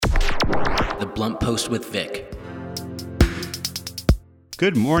The Blunt Post with Vic.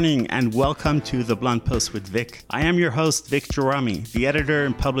 Good morning and welcome to The Blunt Post with Vic. I am your host, Vic Gerami, the editor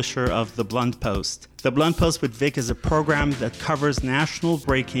and publisher of The Blunt Post. The Blunt Post with Vic is a program that covers national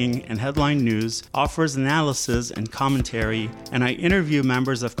breaking and headline news, offers analysis and commentary, and I interview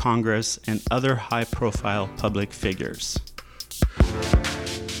members of Congress and other high-profile public figures.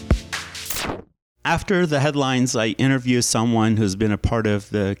 After the headlines, I interview someone who's been a part of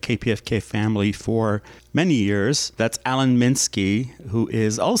the KPFK family for many years. That's Alan Minsky, who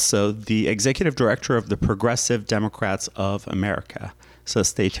is also the executive director of the Progressive Democrats of America. So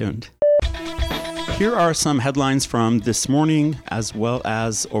stay tuned. Here are some headlines from this morning as well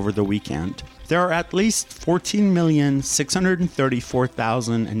as over the weekend. There are at least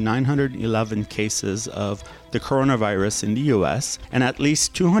 14,634,911 cases of the coronavirus in the U.S., and at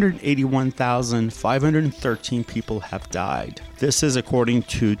least 281,513 people have died. This is according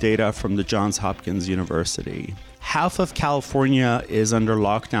to data from the Johns Hopkins University. Half of California is under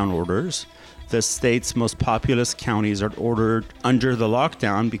lockdown orders. The state's most populous counties are ordered under the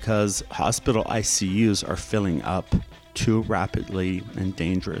lockdown because hospital ICUs are filling up too rapidly and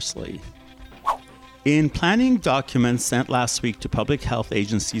dangerously. In planning documents sent last week to public health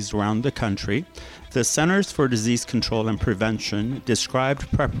agencies around the country, the Centers for Disease Control and Prevention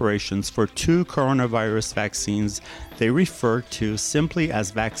described preparations for two coronavirus vaccines they referred to simply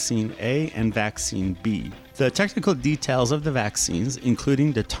as Vaccine A and Vaccine B. The technical details of the vaccines,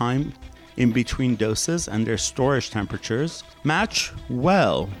 including the time in between doses and their storage temperatures, match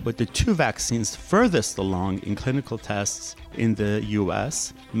well with the two vaccines furthest along in clinical tests in the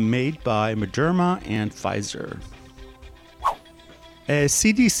U.S., made by Moderna and Pfizer. A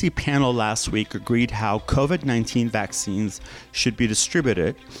CDC panel last week agreed how COVID-19 vaccines should be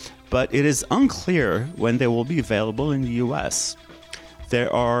distributed, but it is unclear when they will be available in the U.S.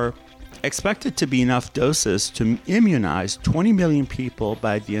 There are expected to be enough doses to immunize 20 million people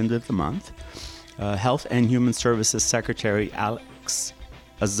by the end of the month. Health and Human Services Secretary Alex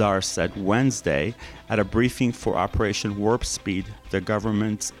Azar said Wednesday at a briefing for Operation Warp Speed, the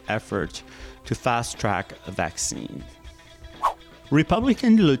government's effort to fast-track a vaccine.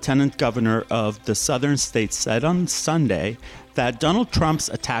 Republican Lieutenant Governor of the southern state said on Sunday that Donald Trump's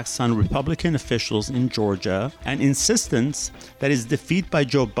attacks on Republican officials in Georgia and insistence that his defeat by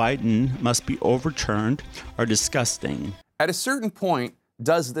Joe Biden must be overturned are disgusting. At a certain point,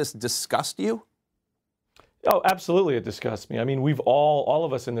 does this disgust you? Oh, absolutely it disgusts me. I mean, we've all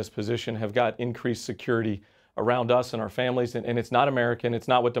of us in this position have got increased security around us and our families, and it's not American, it's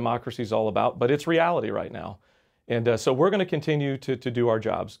not what democracy is all about, but it's reality right now. And so we're going to continue to do our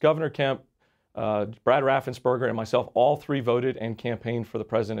jobs. Governor Kemp, Brad Raffensperger, and myself, all three voted and campaigned for the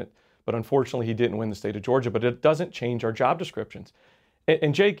president, but unfortunately he didn't win the state of Georgia, but it doesn't change our job descriptions.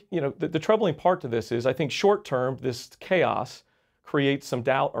 And Jake, you know, the troubling part to this is I think short term, this chaos creates some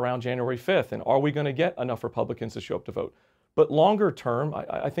doubt around January 5th, and are we going to get enough Republicans to show up to vote? But longer term,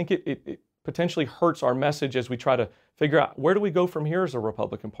 I think it potentially hurts our message as we try to figure out where do we go from here as a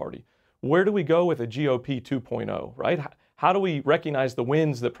Republican Party? Where do we go with a GOP 2.0, right? How do we recognize the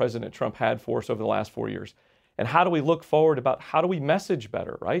wins that President Trump had for us over the last 4 years? And how do we look forward about how do we message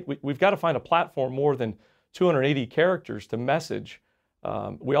better, right? We've got to find a platform more than 280 characters to message.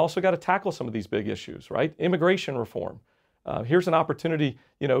 We also got to tackle some of these big issues, right? Immigration reform. Here's an opportunity,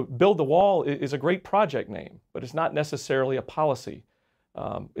 you know, Build the Wall is a great project name, but it's not necessarily a policy.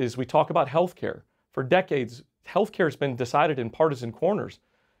 As we talk about healthcare, for decades, healthcare has been decided in partisan corners.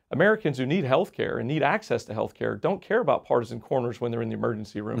 Americans who need healthcare and need access to healthcare don't care about partisan corners when they're in the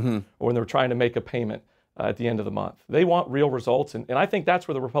emergency room or when they're trying to make a payment at the end of the month. They want real results, and I think that's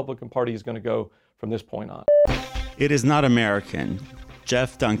where the Republican Party is going to go from this point on. It is not American,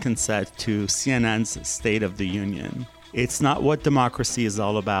 Jeff Duncan said to CNN's State of the Union. It's not what democracy is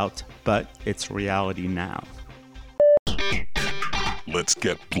all about, but it's reality now. Let's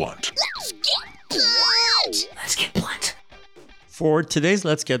get blunt. Let's get blunt. For today's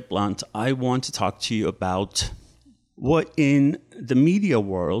Let's Get Blunt, I want to talk to you about what in the media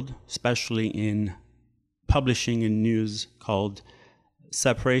world, especially in publishing and news, called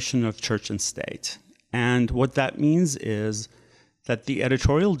separation of church and state. And what that means is that the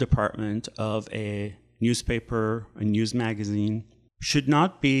editorial department of a newspaper, a news magazine, should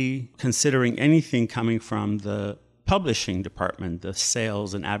not be considering anything coming from the publishing department, the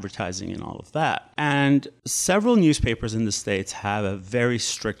sales and advertising and all of that. And several newspapers in the States have a very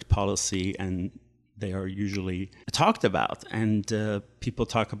strict policy, and they are usually talked about. And people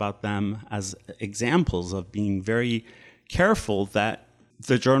talk about them as examples of being very careful that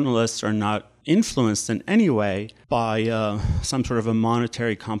the journalists are not influenced in any way by some sort of a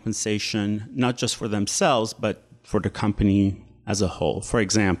monetary compensation, not just for themselves, but for the company as a whole. For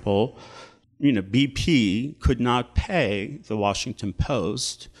example, BP could not pay the Washington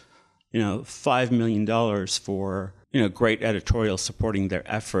Post, $5 million for, great editorial supporting their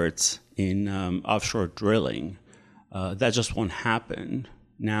efforts in offshore drilling. That just won't happen.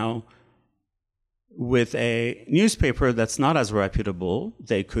 Now, with a newspaper that's not as reputable,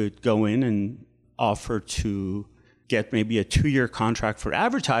 they could go in and offer to get maybe a 2-year contract for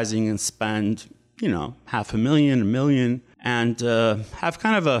advertising and spend, $500,000, $1 million, and have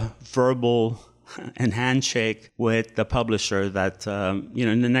kind of a verbal and handshake with the publisher that,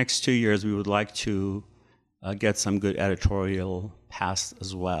 in the next 2 years, we would like to get some good editorial passed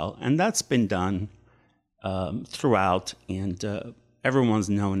as well. And that's been done throughout, and everyone's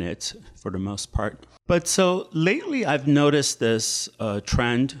known it for the most part. But so lately I've noticed this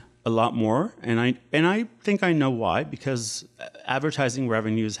trend a lot more, and I think I know why, because advertising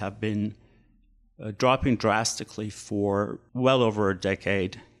revenues have been dropping drastically for well over a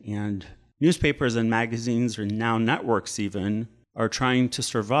decade, and newspapers and magazines, or now networks even, are trying to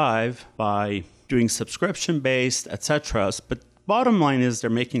survive by doing subscription-based, etc. But bottom line is they're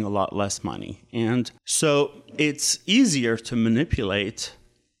making a lot less money. And so it's easier to manipulate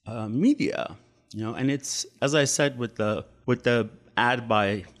media, and it's, as I said, with the ad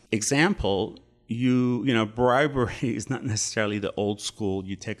buy example, bribery is not necessarily the old school.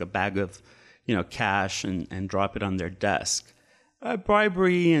 You take a bag of, cash and drop it on their desk.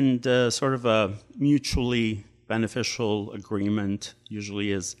 Bribery and sort of a mutually beneficial agreement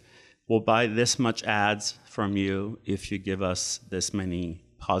usually is, we'll buy this much ads from you if you give us this many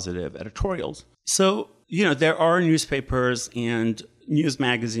positive editorials. So, there are newspapers and news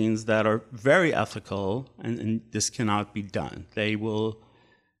magazines that are very ethical, and this cannot be done. They will,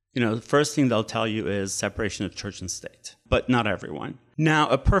 the first thing they'll tell you is separation of church and state, but not everyone. Now,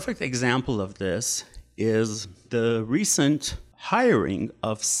 a perfect example of this is the recent hiring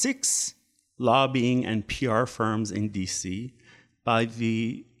of 6 lobbying and PR firms in DC by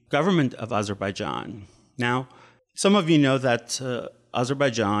the government of Azerbaijan. Now, some of you know that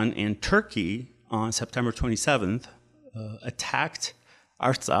Azerbaijan and Turkey on September 27th attacked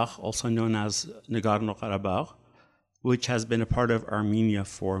Artsakh, also known as Nagorno-Karabakh, which has been a part of Armenia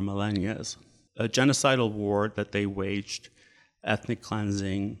for millennia, a genocidal war that they waged, ethnic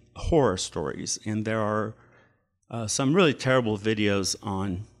cleansing, horror stories. And there are some really terrible videos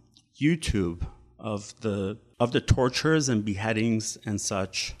on YouTube of the tortures and beheadings and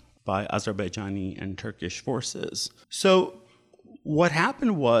such by Azerbaijani and Turkish forces. So what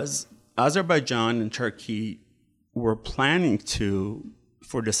happened was Azerbaijan and Turkey were planning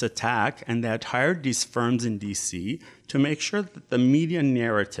for this attack, and they had hired these firms in DC to make sure that the media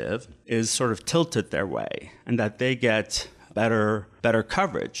narrative is sort of tilted their way and that they get better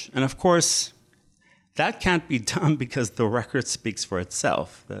coverage. And of course, that can't be done because the record speaks for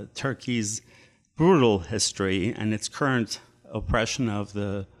itself. Turkey's brutal history and its current oppression of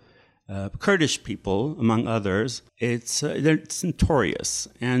the Kurdish people, among others, it's notorious.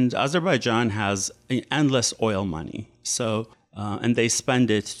 And Azerbaijan has endless oil money. So, and they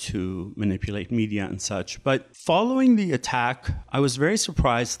spend it to manipulate media and such. But following the attack, I was very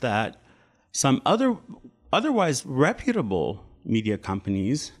surprised that some otherwise reputable media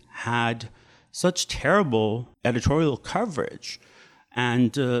companies had such terrible editorial coverage.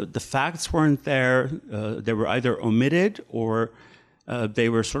 And the facts weren't there. They were either omitted or they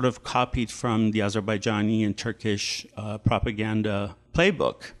were sort of copied from the Azerbaijani and Turkish propaganda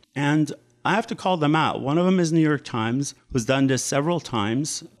playbook. And I have to call them out. One of them is New York Times, who's done this several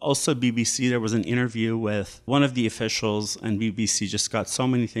times. Also BBC, there was an interview with one of the officials, and BBC just got so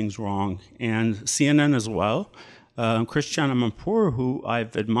many things wrong. And CNN as well. Christiane Amanpour, who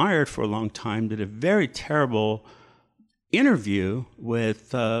I've admired for a long time, did a very terrible interview with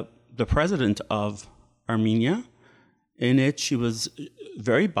the president of Armenia. In it, she was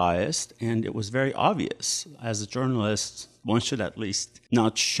very biased, and it was very obvious. As a journalist, one should at least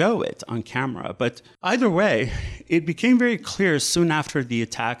not show it on camera. But either way, it became very clear soon after the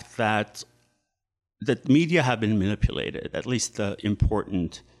attack that media have been manipulated, at least the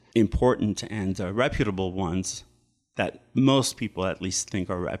important and reputable ones that most people at least think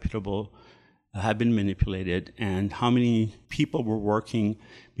are reputable have been manipulated, and how many people were working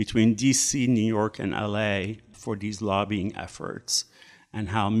between DC, New York, and LA for these lobbying efforts, and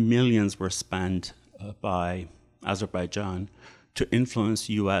how millions were spent by Azerbaijan to influence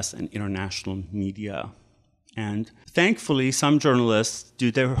US and international media. And thankfully, some journalists do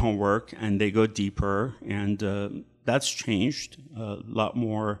their homework and they go deeper, and that's changed. A lot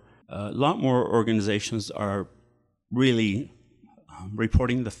more a lot more organizations are really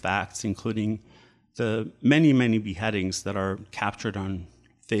reporting the facts, including the many, many beheadings that are captured on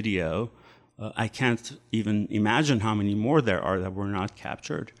video. I can't even imagine how many more there are that were not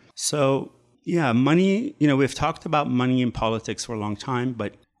captured. So, yeah, money, we've talked about money in politics for a long time,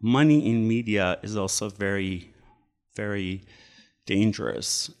 but money in media is also very, very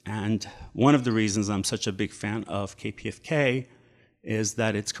dangerous. And one of the reasons I'm such a big fan of KPFK is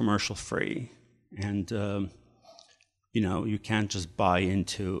that it's commercial free. And, you can't just buy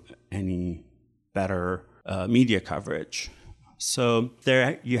into any better media coverage. So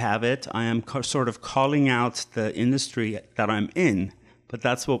there you have it. I am sort of calling out the industry that I'm in, but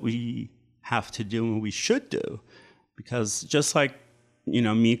that's what we have to do and we should do. Because just like,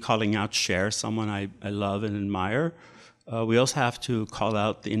 me calling out Cher, someone I love and admire, we also have to call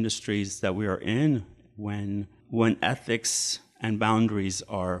out the industries that we are in when ethics and boundaries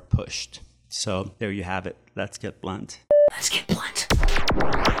are pushed. So there you have it. Let's get blunt. Let's get blunt.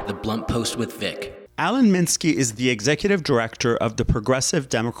 The Blunt Post with Vic. Alan Minsky is the executive director of the Progressive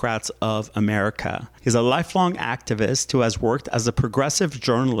Democrats of America. He's a lifelong activist who has worked as a progressive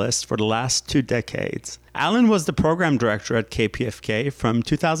journalist for the last 2 decades. Alan was the program director at KPFK from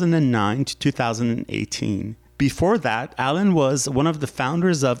 2009 to 2018. Before that, Alan was one of the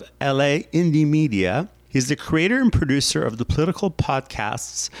founders of LA Indie Media. He's the creator and producer of the political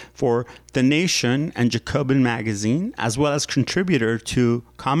podcasts for The Nation and Jacobin Magazine, as well as contributor to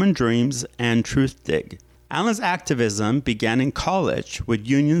Common Dreams and Truth Dig. Alan's activism began in college with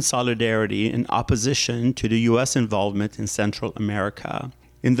Union solidarity in opposition to the U.S. involvement in Central America.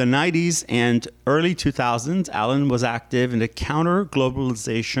 In the 90s and early 2000s, Alan was active in the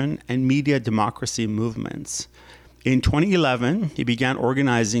counter-globalization and media democracy movements. In 2011, he began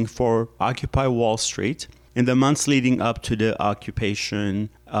organizing for Occupy Wall Street in the months leading up to the occupation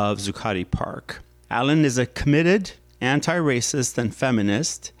of Zuccotti Park. Alan is a committed anti-racist and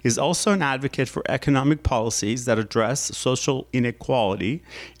feminist. He's also an advocate for economic policies that address social inequality,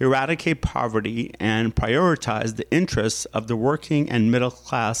 eradicate poverty, and prioritize the interests of the working and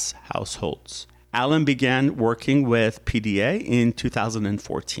middle-class households. Alan began working with PDA in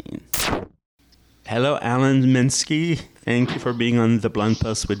 2014. Hello, Alan Minsky. Thank you for being on the Blunt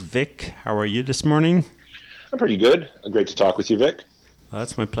Post with Vic. How are you this morning? I'm pretty good. Great to talk with you, Vic. Well,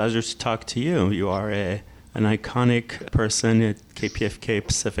 it's my pleasure to talk to you. You are an iconic person at KPFK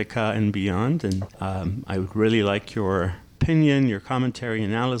Pacifica and beyond, and I would really like your opinion, your commentary,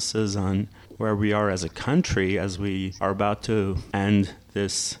 analysis on where we are as a country as we are about to end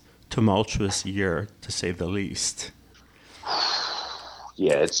this tumultuous year, to say the least.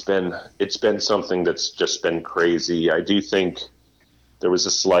 Yeah, it's been something that's just been crazy. I do think there was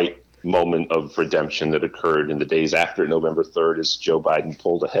a slight moment of redemption that occurred in the days after November 3rd as Joe Biden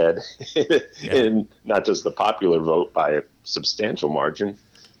pulled ahead in not just the popular vote by a substantial margin,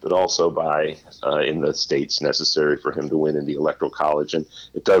 but also by in the states necessary for him to win in the Electoral College. And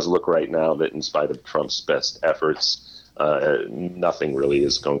it does look right now that in spite of Trump's best efforts, nothing really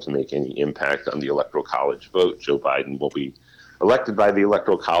is going to make any impact on the Electoral College vote. Joe Biden will be elected by the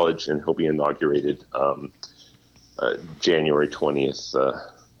Electoral College, and he'll be inaugurated January 20th,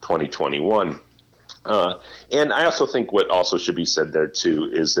 2021. And I also think what also should be said there, too,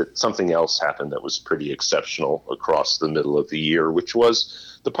 is that something else happened that was pretty exceptional across the middle of the year, which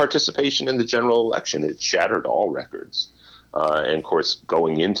was the participation in the general election. It shattered all records. And, of course,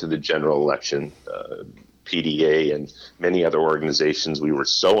 going into the general election, PDA and many other organizations, we were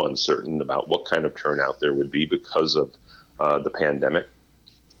so uncertain about what kind of turnout there would be because of the pandemic,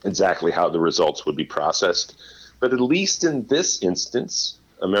 exactly how the results would be processed. But at least in this instance,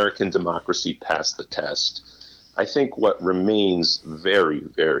 American democracy passed the test. I think what remains very,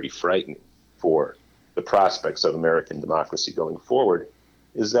 very frightening for the prospects of American democracy going forward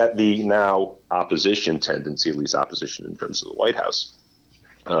is that the now opposition tendency, at least opposition in terms of the White House,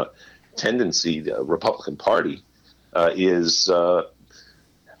 tendency, the Republican Party, is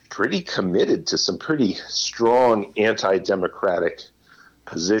pretty committed to some pretty strong anti-democratic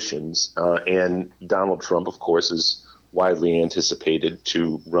positions. And Donald Trump, of course, is widely anticipated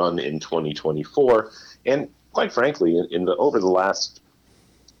to run in 2024. And quite frankly, over the last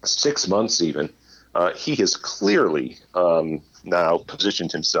 6 months even, he has clearly now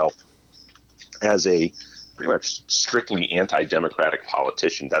positioned himself as a pretty much strictly anti-democratic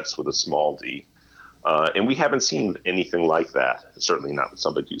politician. That's with a small d. And we haven't seen anything like that, certainly not with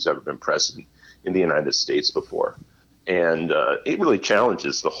somebody who's ever been president in the United States before. And it really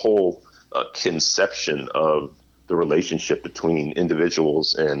challenges the whole conception of the relationship between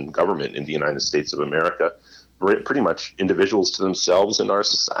individuals and government in the United States of America. pretty much individuals to themselves in our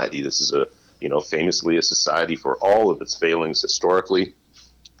society. This is famously a society for all of its failings historically.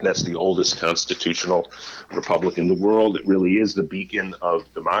 That's the oldest constitutional republic in the world. It really is the beacon of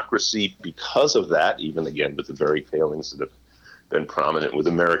democracy because of that, even again with the very failings that have been prominent with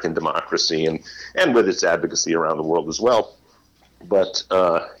American democracy and with its advocacy around the world as well. But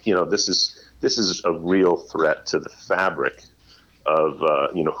this is a real threat to the fabric of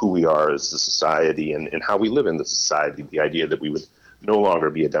who we are as a society and how we live in the society. The idea that we would no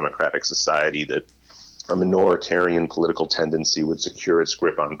longer be a democratic society, that a minoritarian political tendency would secure its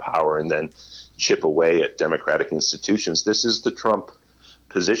grip on power and then chip away at democratic institutions. This is the Trump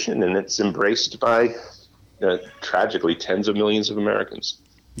position, and it's embraced by, tragically, tens of millions of Americans.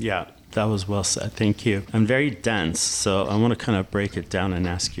 Yeah, that was well said. Thank you. And very dense, so I want to kind of break it down and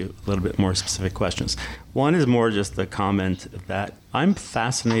ask you a little bit more specific questions. One is more just the comment that I'm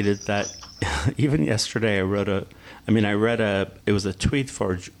fascinated that even yesterday I read it was a tweet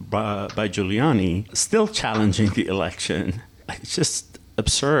by Giuliani still challenging the election. It's just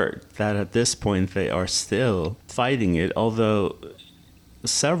absurd that at this point they are still fighting it, although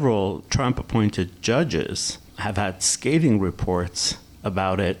several Trump-appointed judges have had scathing reports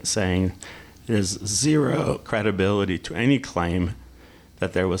about it, saying there's zero credibility to any claim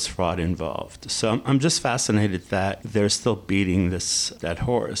that there was fraud involved. So I'm just fascinated that they're still beating that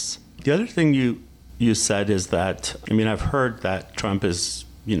horse. The other thing you said is that, I've heard that Trump is,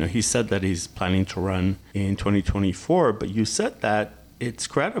 he said that he's planning to run in 2024, but you said that it's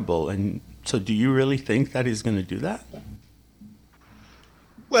credible. And so do you really think that he's going to do that?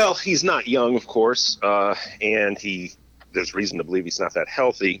 Well, he's not young, of course, and there's reason to believe he's not that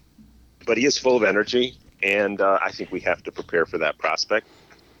healthy, but he is full of energy, and I think we have to prepare for that prospect.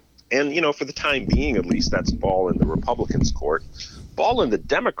 And, for the time being, at least, that's ball in the Republicans' court. Ball in the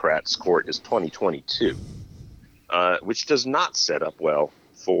Democrats' court is 2022, which does not set up well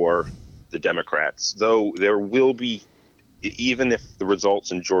for the Democrats, though there will be, even if the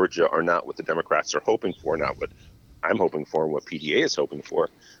results in Georgia are not what the Democrats are hoping for, not what I'm hoping for and what PDA is hoping for,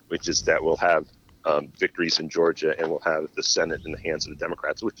 which is that we'll have victories in Georgia and we'll have the Senate in the hands of the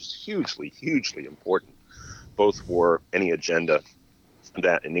Democrats, which is hugely, hugely important, both for any agenda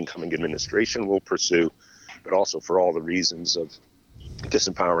that an incoming administration will pursue, but also for all the reasons of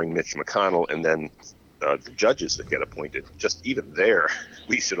disempowering Mitch McConnell and then the judges that get appointed. Just even there,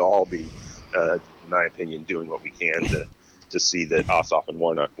 we should all be, in my opinion, doing what we can to see that Ossoff and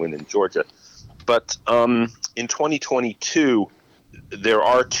Warnock win in Georgia. But in 2022, there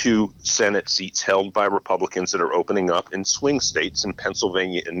are 2 Senate seats held by Republicans that are opening up in swing states in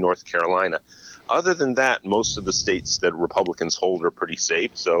Pennsylvania and North Carolina. Other than that, most of the states that Republicans hold are pretty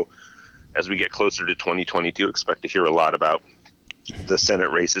safe. So as we get closer to 2022, expect to hear a lot about the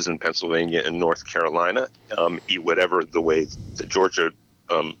Senate races in Pennsylvania and North Carolina, whatever the way the Georgia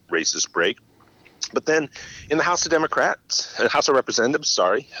races break. But then in the House of Representatives,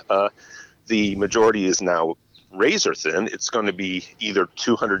 the majority is now razor thin. It's going to be either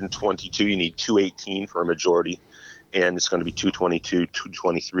 222, you need 218 for a majority, and it's going to be 222,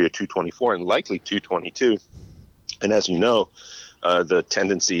 223, or 224, and likely 222. And as you know, the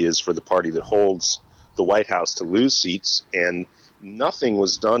tendency is for the party that holds the White House to lose seats, and nothing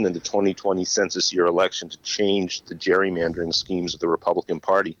was done in the 2020 census year election to change the gerrymandering schemes of the Republican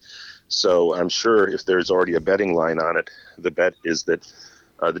Party. So I'm sure if there's already a betting line on it, the bet is that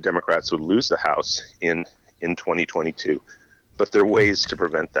the Democrats would lose the House in 2022. But there are ways to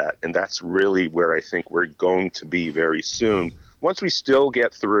prevent that, and that's really where I think we're going to be very soon. Once we still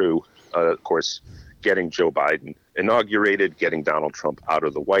get through, of course, getting Joe Biden inaugurated, getting Donald Trump out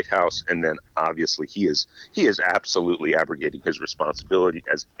of the White House, and then obviously he is absolutely abrogating his responsibility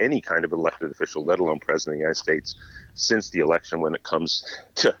as any kind of elected official, let alone President of the United States, since the election, when it comes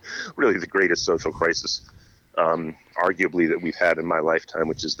to really the greatest social crisis, arguably, that we've had in my lifetime,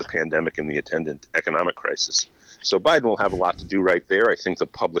 which is the pandemic and the attendant economic crisis. So Biden will have a lot to do right there. I think the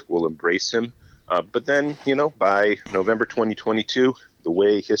public will embrace him. But then, by November 2022, the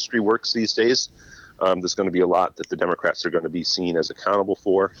way history works these days, there's going to be a lot that the Democrats are going to be seen as accountable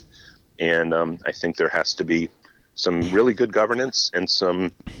for. And I think there has to be some really good governance and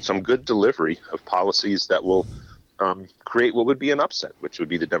some good delivery of policies that will create what would be an upset, which would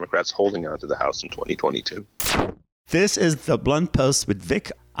be the Democrats holding on to the House in 2022. This is The Blunt Post with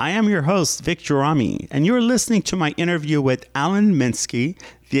Vic. I am your host, Vic Gerami, and you're listening to my interview with Alan Minsky,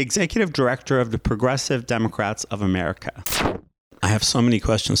 the Executive Director of the Progressive Democrats of America. I have so many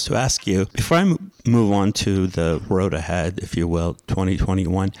questions to ask you. Before I move on to the road ahead, if you will, 2021,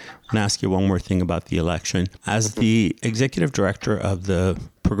 I want to ask you one more thing about the election. As the executive director of the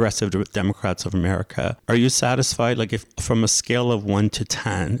Progressive Democrats of America, are you satisfied? Like, if from a scale of 1 to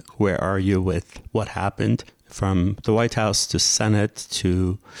 10, where are you with what happened from the White House to Senate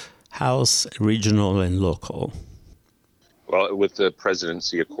to House, regional, and local? Well, with the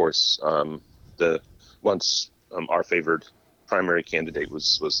presidency, of course, our favored primary candidate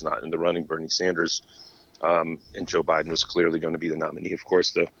was not in the running, Bernie Sanders, and Joe Biden was clearly going to be the nominee. Of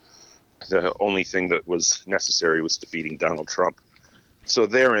course, the only thing that was necessary was defeating Donald Trump. So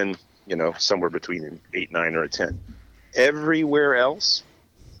they're in, somewhere between an 8, 9, or a 10. Everywhere else,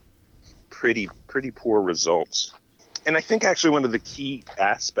 pretty poor results. And I think actually one of the key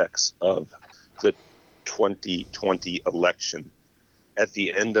aspects of the 2020 election at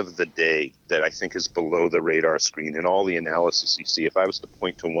the end of the day that I think is below the radar screen and all the analysis you see, if I was to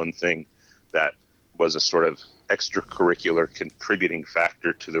point to one thing that was a sort of extracurricular contributing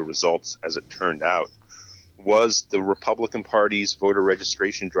factor to the results as it turned out, was the Republican Party's voter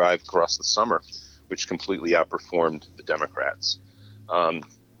registration drive across the summer, which completely outperformed the Democrats.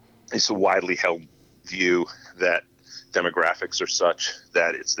 It's a widely held view that demographics are such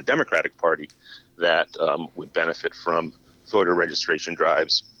that it's the Democratic Party that would benefit from voter registration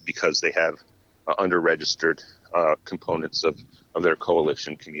drives because they have underregistered components of their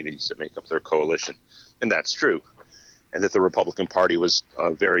coalition, communities that make up their coalition. And that's true. And that the Republican Party was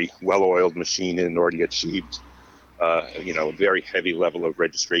a very well-oiled machine and already achieved a very heavy level of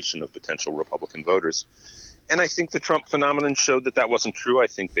registration of potential Republican voters. And I think the Trump phenomenon showed that wasn't true. I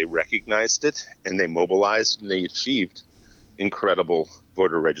think they recognized it and they mobilized and they achieved incredible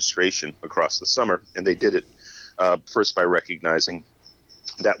voter registration across the summer. And they did it first by recognizing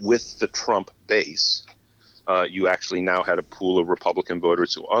that with the Trump base, you actually now had a pool of Republican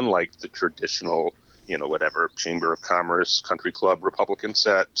voters who, unlike the traditional, Chamber of Commerce, country club Republican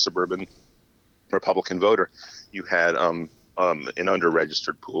set, suburban Republican voter, you had an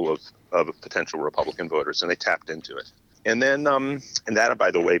underregistered pool of potential Republican voters, and they tapped into it. And then, and that, by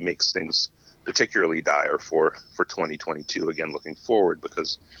the way, makes things particularly dire for 2022, again, looking forward,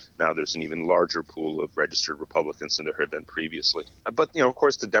 because now there's an even larger pool of registered Republicans than there had been previously. But, of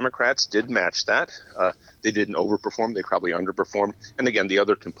course, the Democrats did match that. They didn't overperform. They probably underperformed. And again, the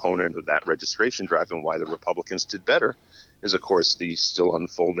other component of that registration drive and why the Republicans did better is, of course, the still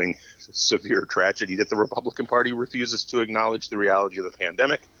unfolding severe tragedy that the Republican Party refuses to acknowledge the reality of the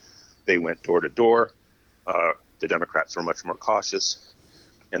pandemic. They went door to door. The Democrats were much more cautious,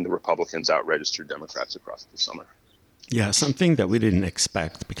 and the Republicans out-registered Democrats across the summer. Yeah, something that we didn't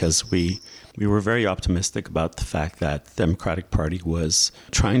expect, because we were very optimistic about the fact that the Democratic Party was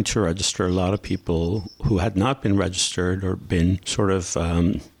trying to register a lot of people who had not been registered or been sort of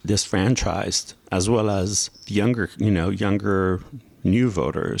disfranchised, as well as younger new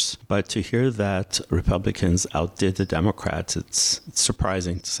voters. But to hear that Republicans outdid the Democrats, it's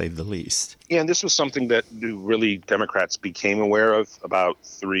surprising to say the least. Yeah, and this was something that really Democrats became aware of about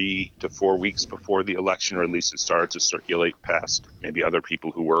 3 to 4 weeks before the election, or at least it started to circulate past maybe other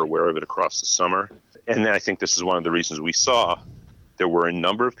people who were aware of it across the summer. And I think this is one of the reasons we saw there were a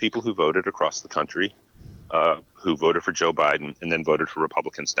number of people who voted across the country who voted for Joe Biden and then voted for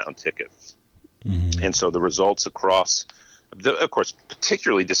Republicans down ticket. Mm-hmm. And so the results across, of course,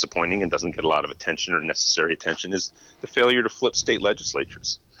 particularly disappointing and doesn't get a lot of attention or necessary attention, is the failure to flip state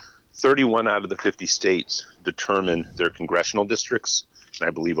legislatures. 31 out of the 50 states determine their congressional districts, and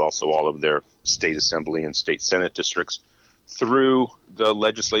I believe also all of their state assembly and state senate districts, through the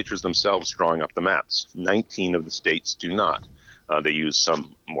legislatures themselves drawing up the maps. 19 of the states do not. They use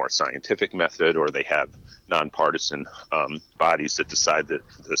some more scientific method, or they have nonpartisan bodies that decide that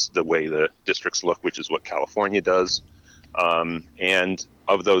the way the districts look, which is what California does. And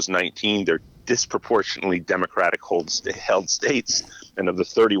of those 19, they're disproportionately Democratic held states. And of the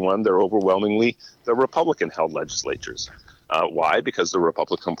 31, they're overwhelmingly the Republican-held legislatures. Why? Because the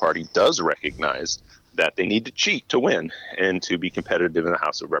Republican Party does recognize that they need to cheat to win and to be competitive in the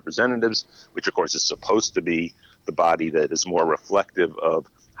House of Representatives, which, of course, is supposed to be the body that is more reflective of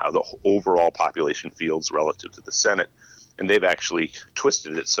how the overall population feels relative to the Senate. And they've actually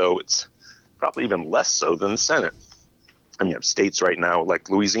twisted it so it's probably even less so than the Senate. I mean, you have states right now like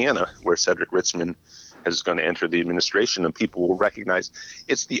Louisiana, where Cedric Richmond is going to enter the administration, and people will recognize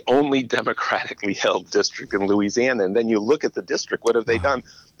it's the only democratically held district in Louisiana. And then you look at the district, what have they done?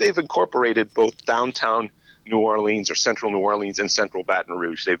 They've incorporated both downtown New Orleans, or central New Orleans, and central Baton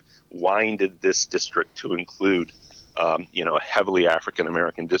Rouge. They've winded this district to include, a heavily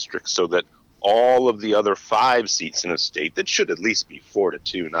African-American district, so that all of the other 5 seats in a state that should at least be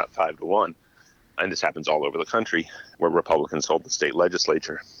 4-2, not 5-1. And this happens all over the country where Republicans hold the state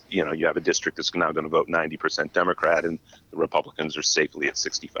legislature. You know, you have a district that's now going to vote 90% Democrat, and the Republicans are safely at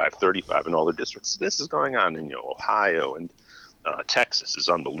 65-35 in all the districts. This is going on in Ohio, and Texas is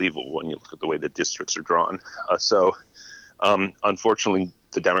unbelievable when you look at the way the districts are drawn. Unfortunately,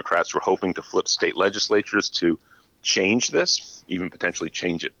 the Democrats were hoping to flip state legislatures to change this, even potentially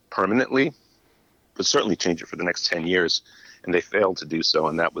change it permanently, but certainly change it for the next 10 years. And they failed to do so,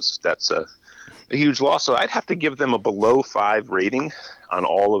 and that's a huge loss. So I'd have to give them a below 5 rating on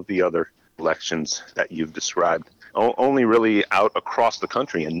all of the other elections that you've described. Only really out across the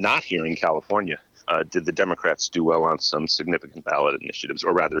country and not here in California did the Democrats do well on some significant ballot initiatives,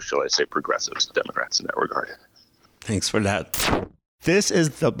 or rather, shall I say, progressive Democrats in that regard. Thanks for that. This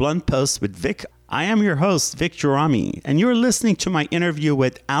is The Blunt Post with Vic. I am your host, Vic Gerami, and you're listening to my interview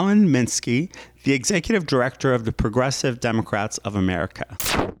with Alan Minsky, the Executive Director of the Progressive Democrats of America.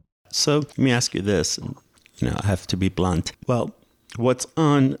 So let me ask you this, and I have to be blunt. Well, what's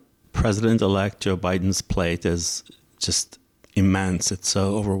on President-elect Joe Biden's plate is just immense. It's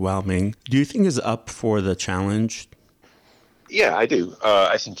so overwhelming. Do you think he's up for the challenge? Yeah, I do.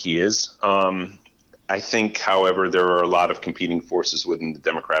 I think he is. I think, however, there are a lot of competing forces within the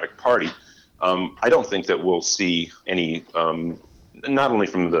Democratic Party. I don't think that we'll see any, not only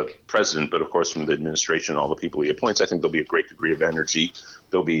from the president, but of course from the administration, all the people he appoints. I think there'll be a great degree of energy.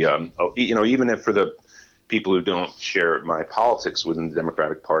 There'll be, even if for the people who don't share my politics within the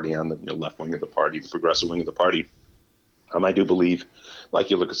Democratic Party on the left wing of the party, the progressive wing of the party, I do believe,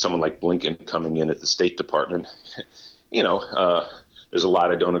 like you look at someone like Blinken coming in at the State Department, there's a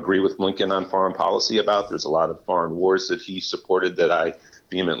lot I don't agree with Blinken on foreign policy about. There's a lot of foreign wars that he supported that I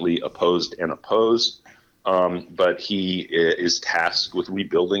vehemently opposed and oppose. But he is tasked with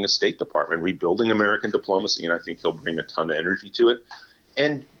rebuilding a State Department, rebuilding American diplomacy, and I think he'll bring a ton of energy to it.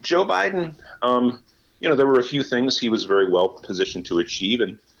 And Joe Biden, there were a few things he was very well positioned to achieve.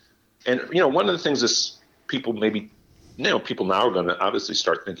 And one of the things is people now are going to obviously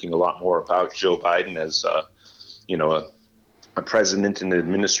start thinking a lot more about Joe Biden as, a president and an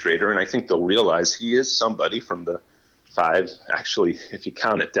administrator. And I think they'll realize he is somebody from the 5, actually, if you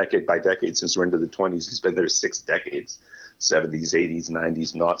count it decade by decade, since we're into the 20s, he's been there 6 decades, 70s, 80s,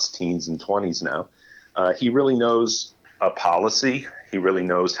 90s, noughts, teens, and 20s now. He really knows policy. He really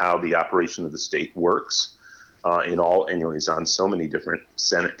knows how the operation of the state works he's on so many different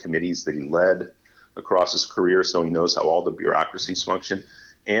Senate committees that he led across his career, so he knows how all the bureaucracies function.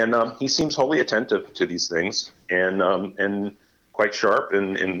 And he seems wholly attentive to these things and quite sharp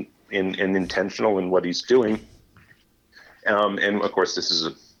and intentional in what he's doing. And of course, this is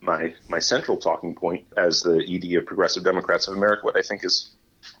my central talking point as the ED of Progressive Democrats of America. What I think is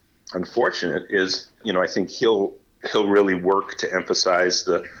unfortunate is, I think he'll really work to emphasize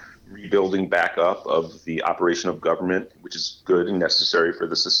the rebuilding back up of the operation of government, which is good and necessary for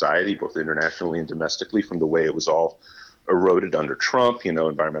the society, both internationally and domestically, from the way it was all eroded under Trump.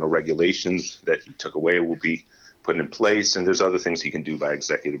 Environmental regulations that he took away will be put in place, and there's other things he can do by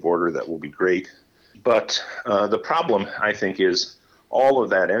executive order that will be great. But the problem, I think, is all of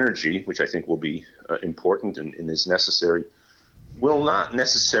that energy, which I think will be important and is necessary, will not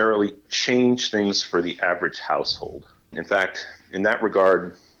necessarily change things for the average household. In fact, in that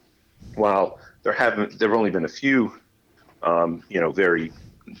regard, while there have only been a few, very,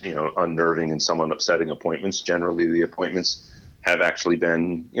 unnerving and somewhat upsetting appointments, generally the appointments have actually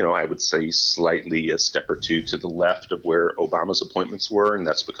been, I would say slightly a step or two to the left of where Obama's appointments were, and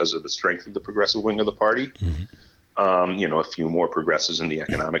that's because of the strength of the progressive wing of the party. Mm-hmm. A few more progressives in the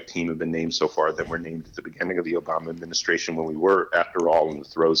economic team have been named so far than were named at the beginning of the Obama administration, when we were, after all, in the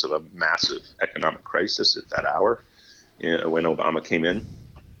throes of a massive economic crisis at that hour when Obama came in.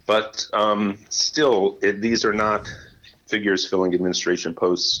 But still, these are not figures filling administration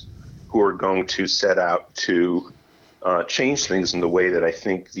posts who are going to set out to change things in the way that I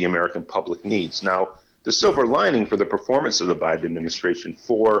think the American public needs. Now, the silver lining for the performance of the Biden administration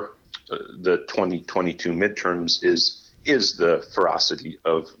for the 2022 midterms is the ferocity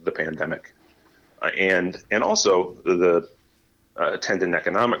of the pandemic and also the attendant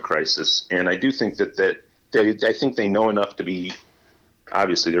economic crisis. And I do think that I think they know enough to be,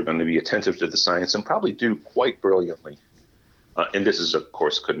 obviously they're going to be attentive to the science and probably do quite brilliantly. And this is, of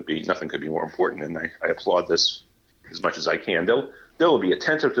course, nothing could be more important. And I applaud this as much as I can. They'll be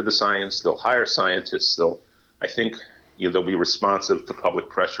attentive to the science. They'll hire scientists. They'll be responsive to public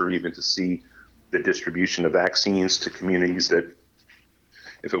pressure, even to see the distribution of vaccines to communities that,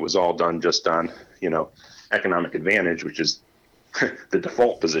 if it was all done just on, economic advantage, which is the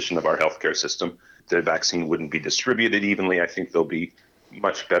default position of our healthcare system. The vaccine wouldn't be distributed evenly. I think they'll be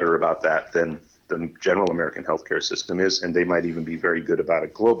much better about that than the general American healthcare system is, and they might even be very good about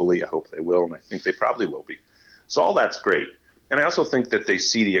it globally. I hope they will, and I think they probably will be. So all that's great. And I also think that they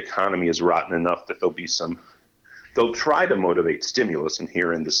see the economy as rotten enough that they'll try to motivate stimulus, and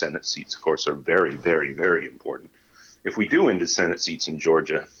here in the Senate seats, of course, are very, very, very important. If we do into Senate seats in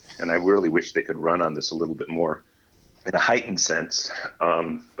Georgia, and I really wish they could run on this a little bit more in a heightened sense,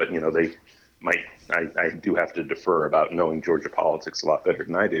 but they might, I do have to defer about knowing Georgia politics a lot better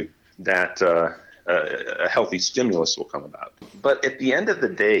than I do, that a healthy stimulus will come about. But at the end of the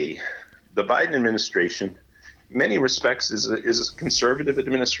day, the Biden administration, in many respects, is a conservative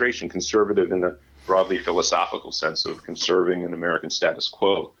administration, conservative in a broadly philosophical sense of conserving an American status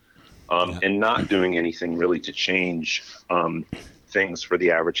quo, and not doing anything really to change things for the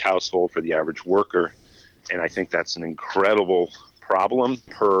average household, for the average worker. And I think that's an incredible problem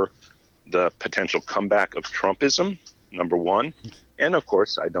per the potential comeback of Trumpism, number one. And of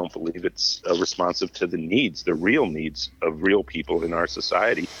course, I don't believe it's responsive to the needs, the real needs of real people in our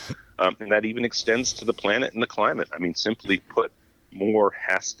society. And that even extends to the planet and the climate. I mean, simply put, more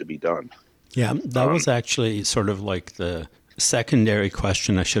has to be done. Yeah, that was actually sort of like the secondary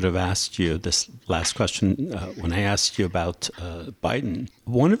question I should have asked you, this last question, when I asked you about Biden.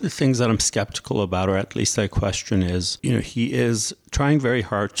 One of the things that I'm skeptical about, or at least I question, is, he is trying very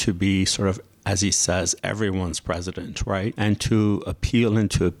hard to be sort of, as he says, everyone's president, right? And to appeal and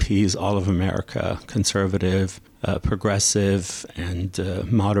to appease all of America, conservative, progressive,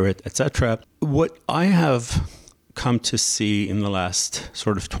 and moderate, etc. What I have come to see in the last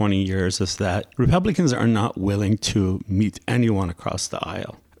sort of 20 years is that Republicans are not willing to meet anyone across the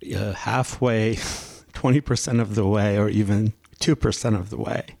aisle. Halfway, 20% of the way, or even 2% of the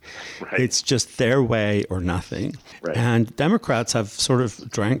way. Right. It's just their way or nothing. Right. And Democrats have sort of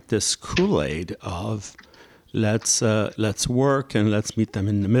drank this Kool-Aid of let's work and let's meet them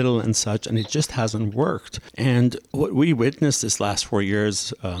in the middle and such, and it just hasn't worked. And what we witnessed this last 4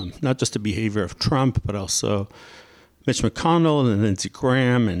 years, not just the behavior of Trump, but also Mitch McConnell and Lindsey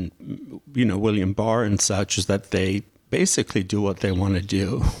Graham and William Barr and such, is that they basically do what they want to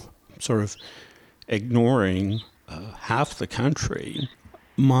do, sort of ignoring half the country.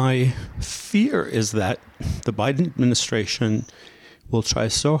 My fear is that the Biden administration will try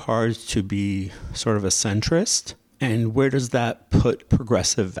so hard to be sort of a centrist. And where does that put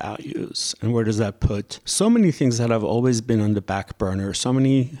progressive values? And where does that put so many things that have always been on the back burner, so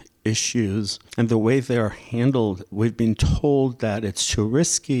many issues, and the way they are handled? We've been told that it's too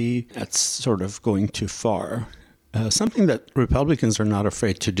risky, that's sort of going too far. Something that Republicans are not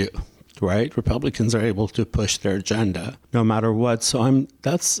afraid to do. Right? Republicans are able to push their agenda no matter what. So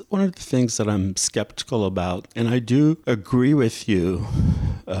that's one of the things that I'm skeptical about. And I do agree with you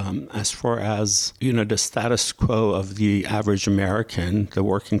as far as, the status quo of the average American, the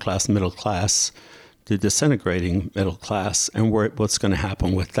working class, middle class, the disintegrating middle class, and what's going to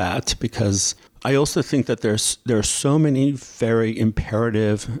happen with that. Because I also think that there are so many very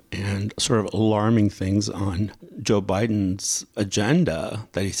imperative and sort of alarming things on Joe Biden's agenda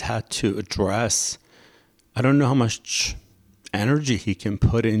that he's had to address. I don't know how much energy he can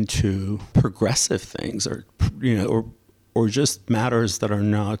put into progressive things, or just matters that are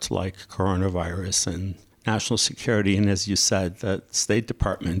not like coronavirus and national security, and as you said, the State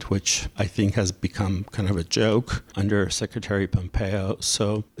Department, which I think has become kind of a joke under Secretary Pompeo.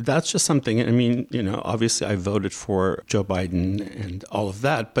 So that's just something, obviously I voted for Joe Biden and all of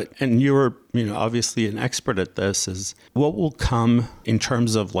that, and you're, obviously an expert at this, is what will come in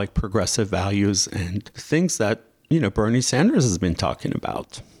terms of like progressive values and things that, Bernie Sanders has been talking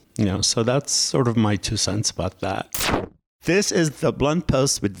about, so that's sort of my 2 cents about that. This is The Blunt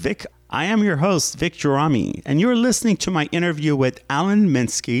Post with Vic. I am your host, Vic Gerami, and you're listening to my interview with Alan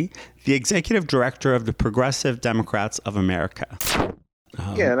Minsky, the Executive Director of the Progressive Democrats of America.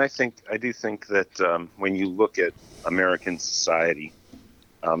 And I do think that when you look at American society,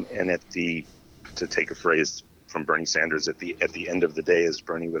 and to take a phrase from Bernie Sanders, at the end of the day, as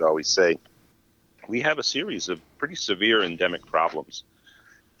Bernie would always say, we have a series of pretty severe endemic problems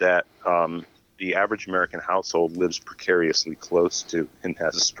that the average American household lives precariously close to and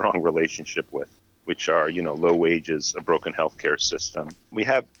has a strong relationship with, which are, low wages, a broken healthcare system. We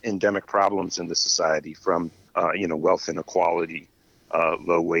have endemic problems in the society from, wealth inequality,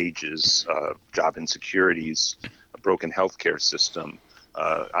 low wages, job insecurities, a broken healthcare system.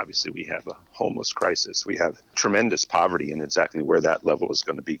 Obviously, we have a homeless crisis. We have tremendous poverty, and exactly where that level is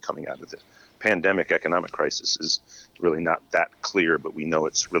going to be coming out of the pandemic economic crisis is really not that clear, but we know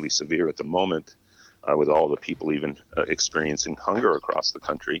it's really severe at the moment. with all the people even experiencing hunger across the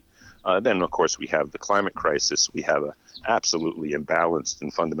country. Then, of course, we have the climate crisis. We have an absolutely imbalanced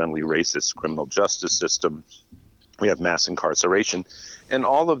and fundamentally racist criminal justice system. We have mass incarceration. And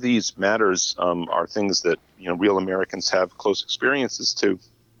all of these matters are things that, real Americans have close experiences to.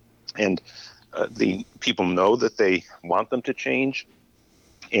 And the people know that they want them to change,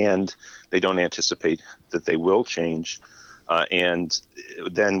 and they don't anticipate that they will change. And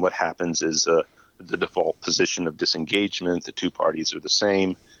then what happens is the default position of disengagement. The two parties are the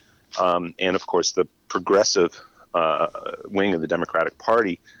same. And of course, the progressive wing of the Democratic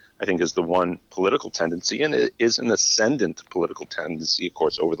Party, I think, is the one political tendency, and it is an ascendant political tendency, of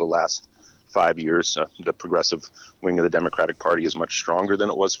course, over the last 5 years. The progressive wing of the Democratic Party is much stronger than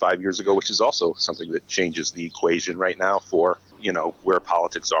it was 5 years ago, which is also something that changes the equation right now for, where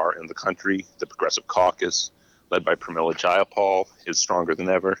politics are in the country. The Progressive Caucus, led by Pramila Jayapal, is stronger than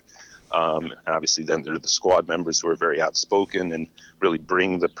ever. And obviously, then there are the squad members who are very outspoken and really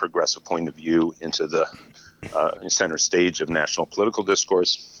bring the progressive point of view into the center stage of national political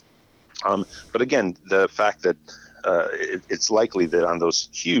discourse. But again, the fact that it's likely that on those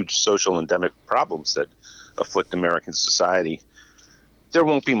huge social endemic problems that afflict American society, there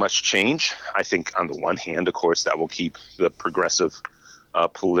won't be much change. I think on the one hand, of course, that will keep the progressive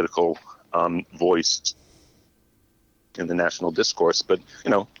political voice in the national discourse. But,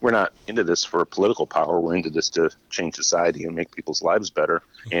 we're not into this for political power. We're into this to change society and make people's lives better.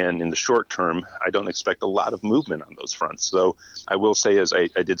 And in the short term, I don't expect a lot of movement on those fronts. So I will say, as I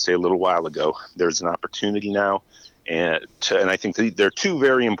did say a little while ago, there's an opportunity now. And I think there are two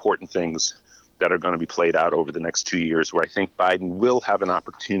very important things that are going to be played out over the next 2 years where I think Biden will have an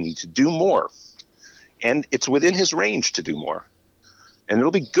opportunity to do more. And it's within his range to do more. And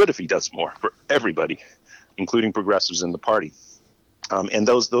it'll be good if he does more for everybody, including progressives in the party. And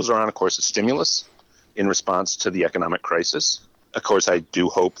those are on, of course, a stimulus in response to the economic crisis. Of course, I do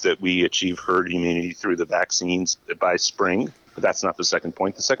hope that we achieve herd immunity through the vaccines by spring, but that's not the second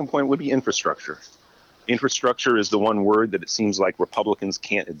point. The second point would be infrastructure. Infrastructure is the one word that it seems like Republicans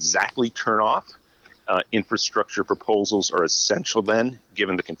can't exactly turn off. Infrastructure proposals are essential then,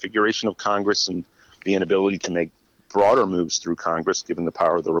 given the configuration of Congress and the inability to make broader moves through Congress, given the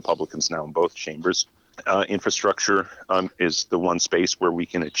power of the Republicans now in both chambers. Infrastructure is the one space where we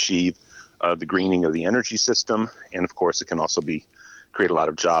can achieve the greening of the energy system. And of course, it can also create a lot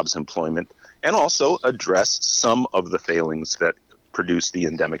of jobs, employment, and also address some of the failings that produce the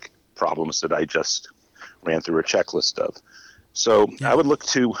endemic problems that I just ran through a checklist of. So I would look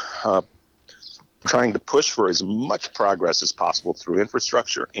to trying to push for as much progress as possible through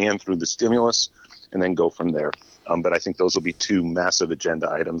infrastructure and through the stimulus, and then go from there. But I think those will be two massive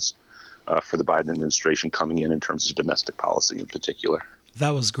agenda items for the Biden administration coming in terms of domestic policy in particular.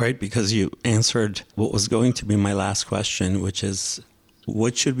 That was great because you answered what was going to be my last question, which is,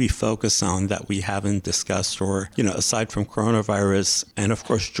 what should we focus on that we haven't discussed? Or, aside from coronavirus and, of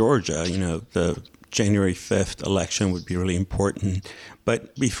course, Georgia, the January 5th election would be really important.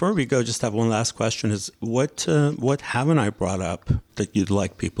 But before we go, just have one last question is, what haven't I brought up that you'd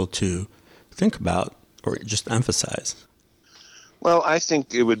like people to think about or just emphasize? Well, I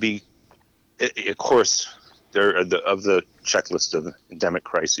think it would be, of course, there are of the checklist of endemic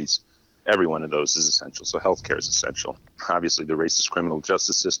crises, every one of those is essential. So healthcare is essential. Obviously, the racist criminal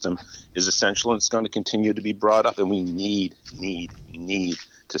justice system is essential, and it's going to continue to be brought up, and we need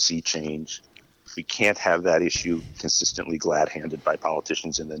to see change. We can't have that issue consistently glad-handed by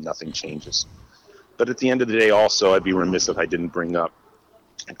politicians and then nothing changes. But at the end of the day, also, I'd be remiss if I didn't bring up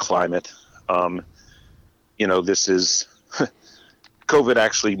climate. This is COVID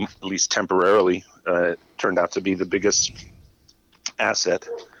actually, at least temporarily, turned out to be the biggest asset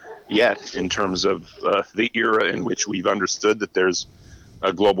yet in terms of the era in which we've understood that there's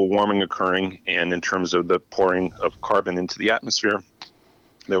a global warming occurring, and in terms of the pouring of carbon into the atmosphere.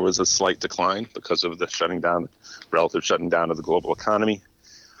 There was a slight decline because of the relative shutting down of the global economy.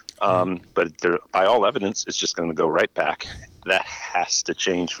 But by all evidence, it's just going to go right back. That has to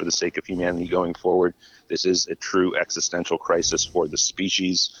change for the sake of humanity going forward. This is a true existential crisis for the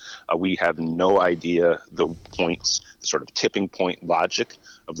species. We have no idea the sort of tipping point logic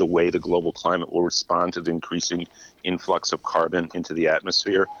of the way the global climate will respond to the increasing influx of carbon into the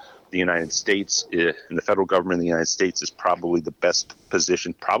atmosphere. The United States and the federal government of the United States is probably the best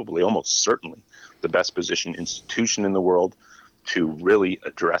positioned, probably almost certainly the best positioned institution in the world to really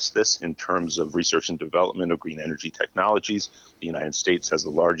address this in terms of research and development of green energy technologies. The United States has the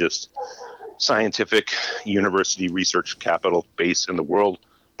largest scientific university research capital base in the world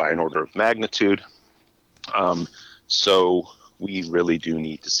by an order of magnitude. So we really do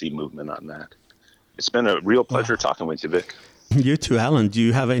need to see movement on that. It's been a real pleasure talking with you, Vic. You too, Alan. Do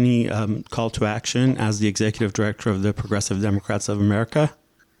you have any call to action as the executive director of the Progressive Democrats of America?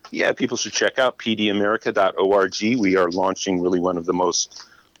 Yeah, people should check out pdamerica.org. We are launching really one of the most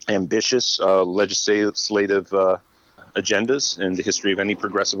ambitious legislative agendas in the history of any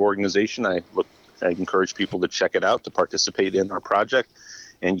progressive organization. I encourage people to check it out, to participate in our project,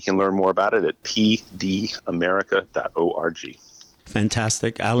 and you can learn more about it at pdamerica.org.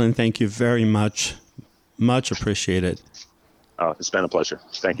 Fantastic. Alan, thank you very much. Much appreciated. It's been a pleasure.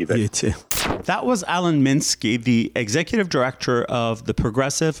 Thank you, Vic. You too. That was Alan Minsky, the executive director of the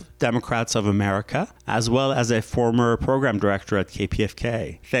Progressive Democrats of America, as well as a former program director at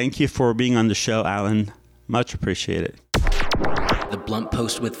KPFK. Thank you for being on the show, Alan. Much appreciated. The Blunt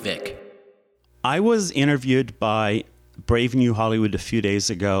Post with Vic. I was interviewed by Brave New Hollywood a few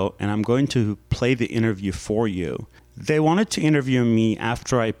days ago, and I'm going to play the interview for you. They wanted to interview me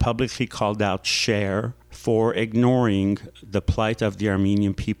after I publicly called out Cher for ignoring the plight of the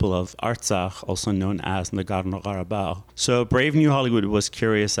Armenian people of Artsakh, also known as Nagorno-Karabakh. So Brave New Hollywood was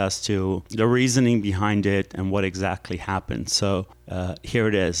curious as to the reasoning behind it and what exactly happened. So here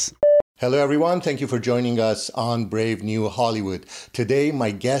it is. Hello, everyone. Thank you for joining us on Brave New Hollywood. Today, my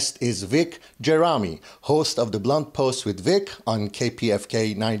guest is Vic Gerami, host of The Blunt Post with Vic on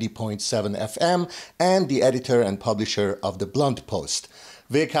KPFK 90.7 FM and the editor and publisher of The Blunt Post.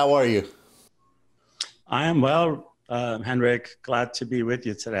 Vic, how are you? I am well, Henrik. Glad to be with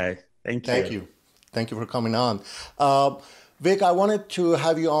you today. Thank you. Thank you for coming on. Vic, I wanted to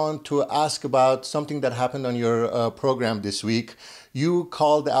have you on to ask about something that happened on your program this week. You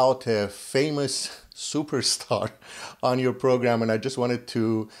called out a famous superstar on your program, and I just wanted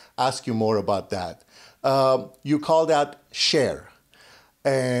to ask you more about that. You called out Cher,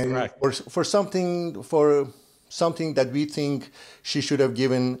 and for something that we think she should have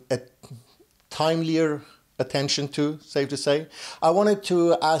given a timelier attention to, safe to say. I wanted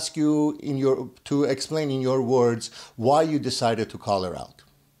to ask you to explain in your words why you decided to call her out.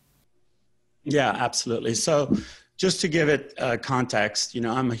 Yeah, absolutely. So just to give it context,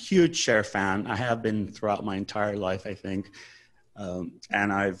 I'm a huge Cher fan. I have been throughout my entire life, I think.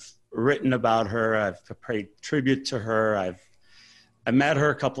 And I've written about her. I've paid tribute to her. I met her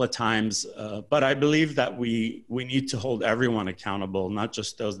a couple of times, but I believe that we need to hold everyone accountable, not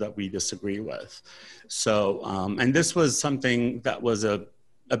just those that we disagree with. So, and this was something that was a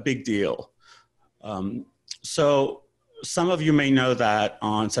big deal. So some of you may know that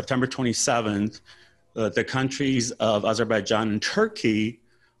on September 27th, the countries of Azerbaijan and Turkey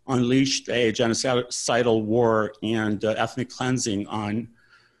unleashed a genocidal war and ethnic cleansing on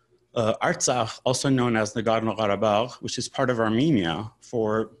Artsakh, also known as Nagorno-Karabakh, which is part of Armenia,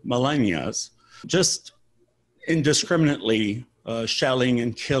 for millennia, just indiscriminately shelling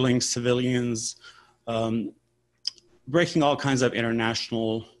and killing civilians, breaking all kinds of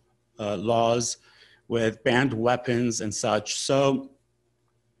international laws with banned weapons and such. So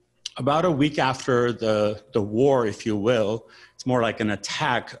about a week after the war, if you will, it's more like an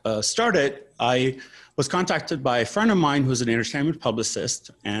attack, started, I was contacted by a friend of mine who's an entertainment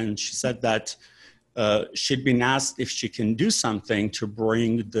publicist, and she said that she'd been asked if she can do something to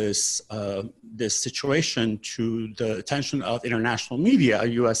bring this situation to the attention of international media,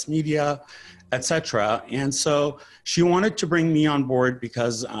 U.S. media, etc. And so she wanted to bring me on board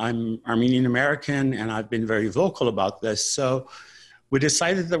because I'm Armenian American and I've been very vocal about this. So we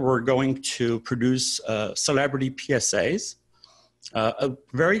decided that we're going to produce celebrity PSAs, a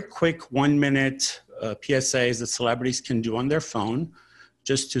very quick 1-minute PSAs that celebrities can do on their phone,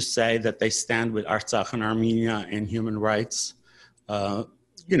 just to say that they stand with Artsakh and Armenia and human rights, and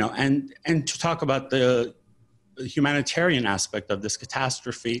to talk about the humanitarian aspect of this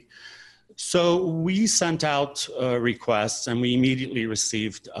catastrophe. So we sent out requests, and we immediately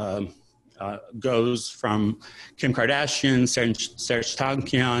received goes from Kim Kardashian, Serge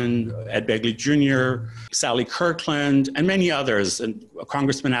Tankian, Ed Begley Jr., Sally Kirkland, and many others, and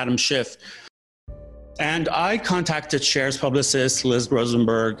Congressman Adam Schiff. And I contacted Cher's publicist, Liz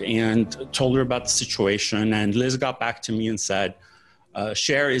Rosenberg, and told her about the situation. And Liz got back to me and said,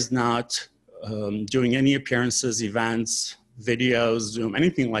 Cher is not doing any appearances, events, videos, Zoom,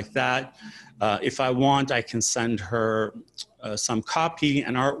 anything like that. If I want, I can send her some copy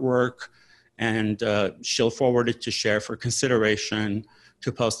and artwork, and she'll forward it to Cher for consideration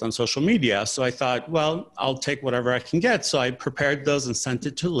to post on social media. So I thought, well, I'll take whatever I can get. So I prepared those and sent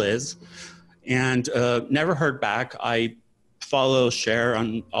it to Liz, and never heard back. I follow Cher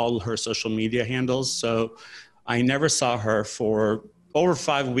on all her social media handles, so I never saw her for over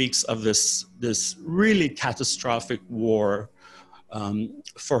 5 weeks of this really catastrophic war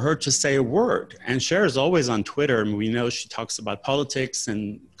for her to say a word. And Cher is always on Twitter, and we know she talks about politics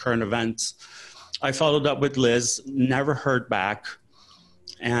and current events. I followed up with Liz, never heard back.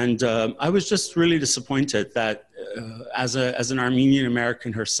 And I was just really disappointed that as an Armenian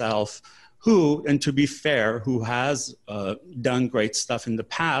American herself, who, and to be fair, who has done great stuff in the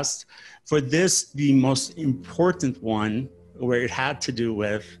past, for this, the most important one, where it had to do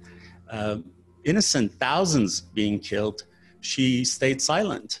with innocent thousands being killed, she stayed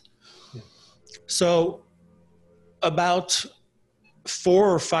silent. Yeah. So about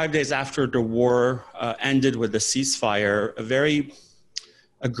 4 or 5 days after the war ended with the ceasefire, a very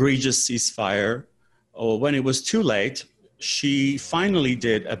egregious ceasefire, when it was too late, she finally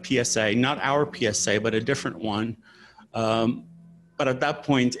did a PSA, not our PSA, but a different one. But at that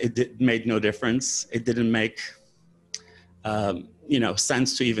point, it made no difference. It didn't make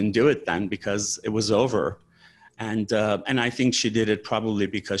sense to even do it then, because it was over. And I think she did it probably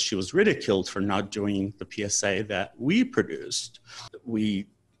because she was ridiculed for not doing the PSA that we produced. We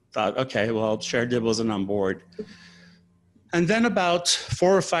thought, okay, well, Cher Dib wasn't on board. And then about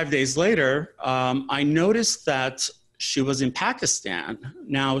 4 or 5 days later, I noticed that she was in Pakistan.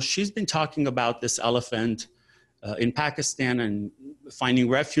 Now, she's been talking about this elephant in Pakistan and finding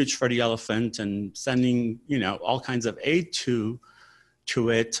refuge for the elephant and sending, all kinds of aid to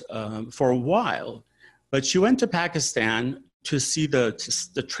it for a while. But she went to Pakistan to see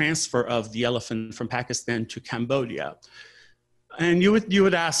the transfer of the elephant from Pakistan to Cambodia. And you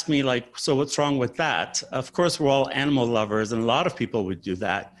would ask me, like, so what's wrong with that? Of course, we're all animal lovers, and a lot of people would do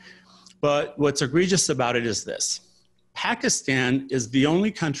that. But what's egregious about it is this. Pakistan is the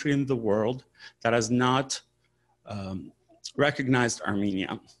only country in the world that has not recognized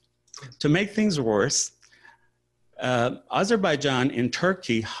Armenia. To make things worse, Azerbaijan and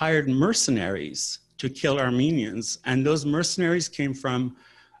Turkey hired mercenaries to kill Armenians, and those mercenaries came from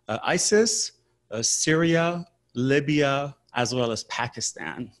ISIS, Syria, Libya, as well as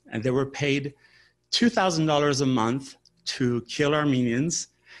Pakistan. And they were paid $2,000 a month to kill Armenians,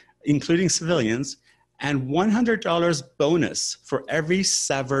 including civilians, and $100 bonus for every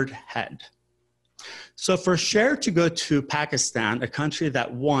severed head. So for Cher to go to Pakistan, a country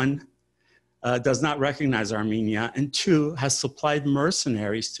that, one, does not recognize Armenia, and two, has supplied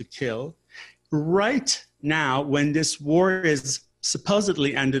mercenaries to kill, right now when this war is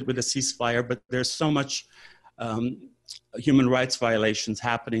supposedly ended with a ceasefire, but there's so much human rights violations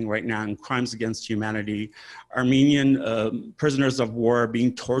happening right now and crimes against humanity. Armenian prisoners of war are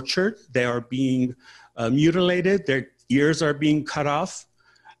being tortured. They are being mutilated. Their ears are being cut off.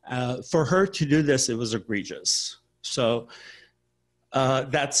 For her to do this, it was egregious. So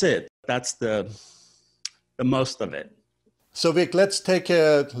that's it. That's the most of it. So Vic, let's take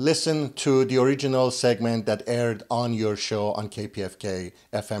a listen to the original segment that aired on your show on KPFK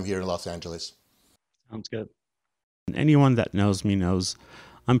FM here in Los Angeles. Sounds good. Anyone that knows me knows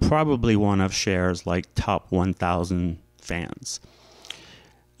I'm probably one of Cher's top 1,000 fans.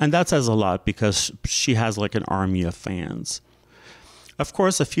 And that says a lot because she has an army of fans. Of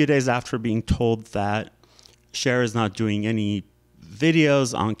course, a few days after being told that Cher is not doing any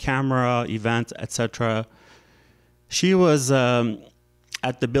videos on camera, events, etc., she was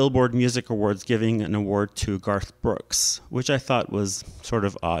at the Billboard Music Awards giving an award to Garth Brooks, which I thought was sort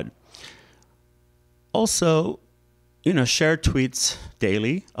of odd. Also, Cher tweets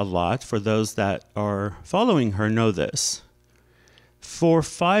daily a lot. For those that are following her know this. For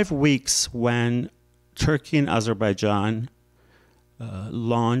 5 weeks, when Turkey and Azerbaijan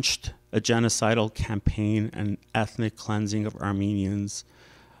launched a genocidal campaign and ethnic cleansing of Armenians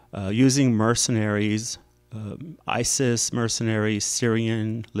using mercenaries, ISIS mercenaries,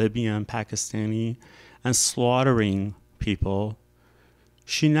 Syrian, Libyan, Pakistani, and slaughtering people,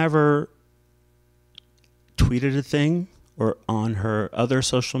 she never tweeted a thing or on her other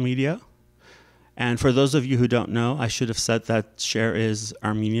social media. And for those of you who don't know, I should have said that Cher is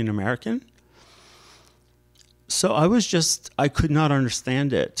Armenian American. So I could not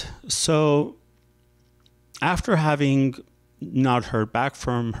understand it. So after having not heard back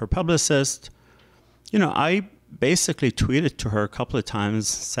from her publicist, I basically tweeted to her a couple of times,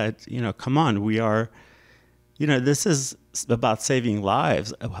 said, come on, we are, this is about saving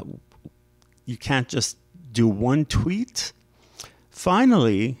lives. You can't just do one tweet.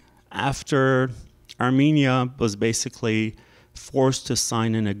 Finally, after Armenia was basically forced to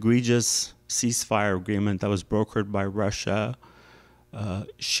sign an egregious ceasefire agreement that was brokered by Russia,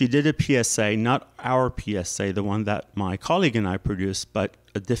 she did a PSA, not our PSA, the one that my colleague and I produced, but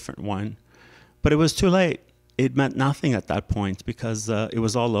a different one. But it was too late. It meant nothing at that point because it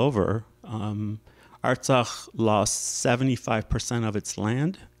was all over. Artsakh lost 75% of its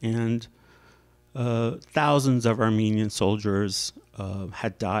land, and thousands of Armenian soldiers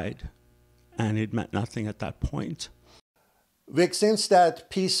had died, and it meant nothing at that point. Vic, since that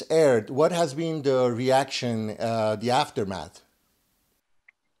piece aired, what has been the reaction, the aftermath?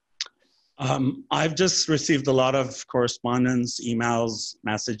 I've just received a lot of correspondence, emails,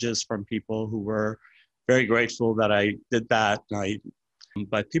 messages from people who were very grateful that I did that.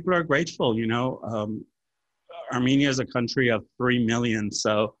 But people are grateful, Armenia is a country of 3 million,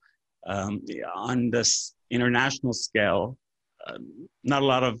 so on this international scale, not a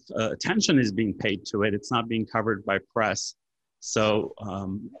lot of attention is being paid to it. It's not being covered by press. So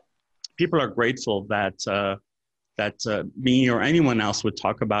people are grateful that me or anyone else would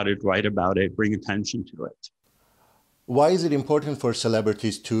talk about it, write about it, bring attention to it. Why is it important for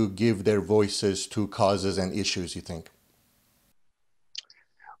celebrities to give their voices to causes and issues, you think?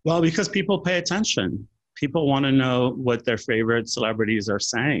 Well, because people pay attention. People want to know what their favorite celebrities are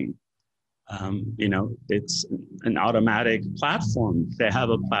saying. It's an automatic platform. They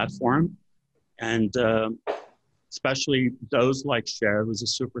have a platform, and especially those like Cher, who's a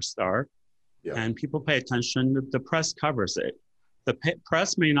superstar, and people pay attention. The press covers it. The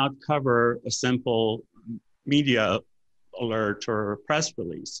press may not cover a simple media alert or press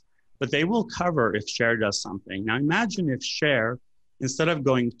release, but they will cover if Cher does something. Now imagine if Cher, instead of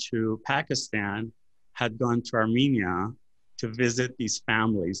going to Pakistan, had gone to Armenia to visit these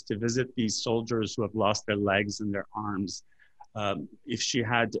families, to visit these soldiers who have lost their legs and their arms. If she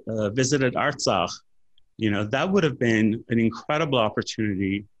had visited Artsakh, that would have been an incredible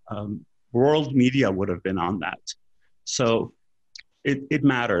opportunity. World media would have been on that. So it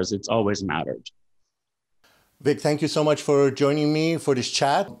matters. It's always mattered. Vic, thank you so much for joining me for this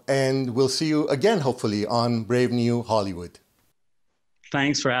chat, and we'll see you again, hopefully, on Brave New Hollywood.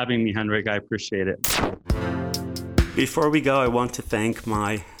 Thanks for having me, Henrik. I appreciate it. Before we go, I want to thank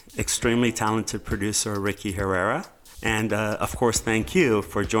my extremely talented producer, Ricky Herrera. And of course, thank you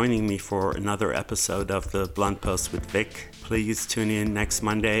for joining me for another episode of The Blunt Post with Vic. Please tune in next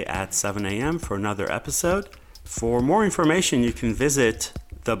Monday at 7 a.m. for another episode. For more information, you can visit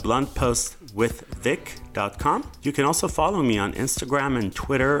thebluntpostwithvic.com. You can also follow me on Instagram and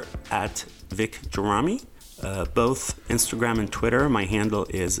Twitter at Vic Gerami. Both Instagram and Twitter, my handle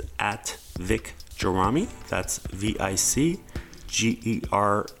is at Vic Gerami. That's VICGERAMI.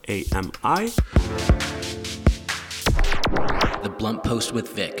 The Blunt Post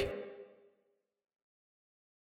with Vic.